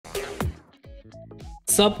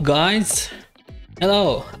What's up, guys?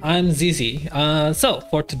 Hello, I'm Zizi. So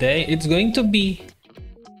for today, it's going to be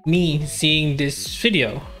me seeing this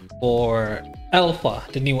video for Alpha,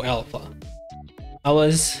 the new Alpha. I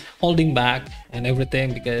was holding back and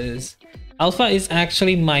everything because Alpha is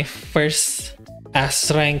actually my first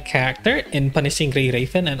S-rank character in Punishing Grey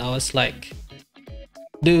Raven, and I was like,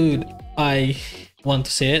 dude, I want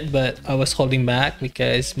to see it, but I was holding back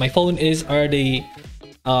because my phone is already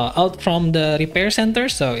out from the repair center,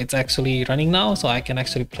 so it's actually running now, so I can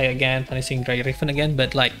actually play again Punishing Grey Raven again.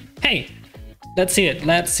 But like, hey, let's see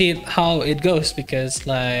it how it goes, because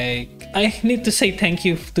like I need to say thank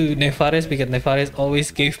you to Nefares, because Nefares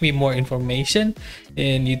always gave me more information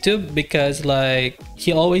in YouTube, because like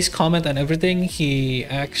he always comment on everything. He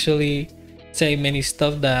actually say many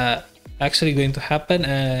stuff that actually going to happen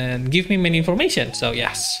and give me many information. So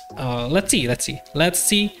yes, let's see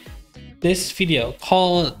this video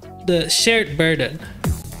called The Shared Burden.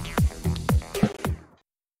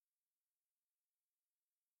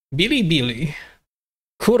 Billy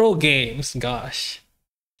Kuro Games, gosh.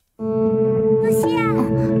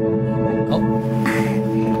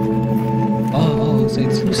 Oh, so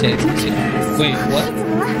it's Lucia. Wait, what?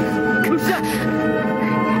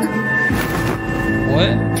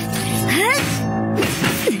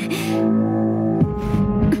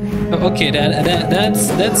 Okay,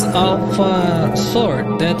 that's Alpha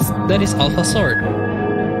Sword. That is Alpha Sword.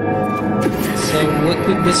 So what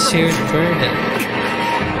with the shared burden?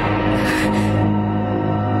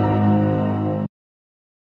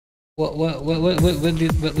 What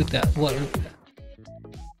with that? What?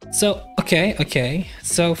 So okay.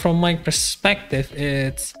 So from my perspective,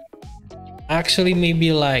 it's actually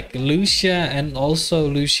maybe like Lucia and also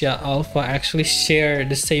Lucia Alpha actually share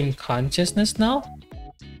the same consciousness now.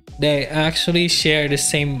 They actually share the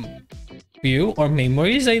same view or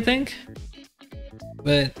memories, I think.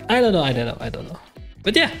 But I don't know.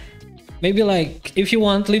 But yeah, maybe like if you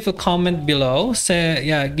want, leave a comment below. Say,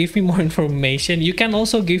 yeah, give me more information. You can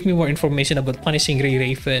also give me more information about Punishing Grey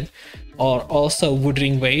Raven, or also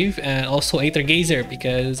Woodring Wave, and also Aether Gazer,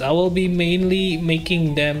 because I will be mainly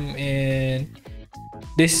making them in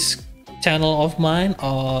this channel of mine.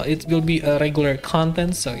 It will be a regular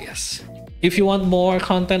content, so yes. If you want more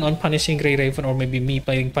content on Punishing Grey Raven, or maybe me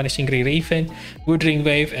playing Punishing Grey Raven, Woodring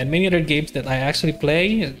Wave, and many other games that I actually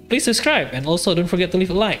play, please subscribe, and also don't forget to leave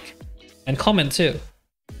a like and comment too.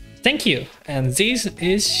 Thank you, and this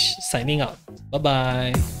is signing out. Bye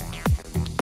bye.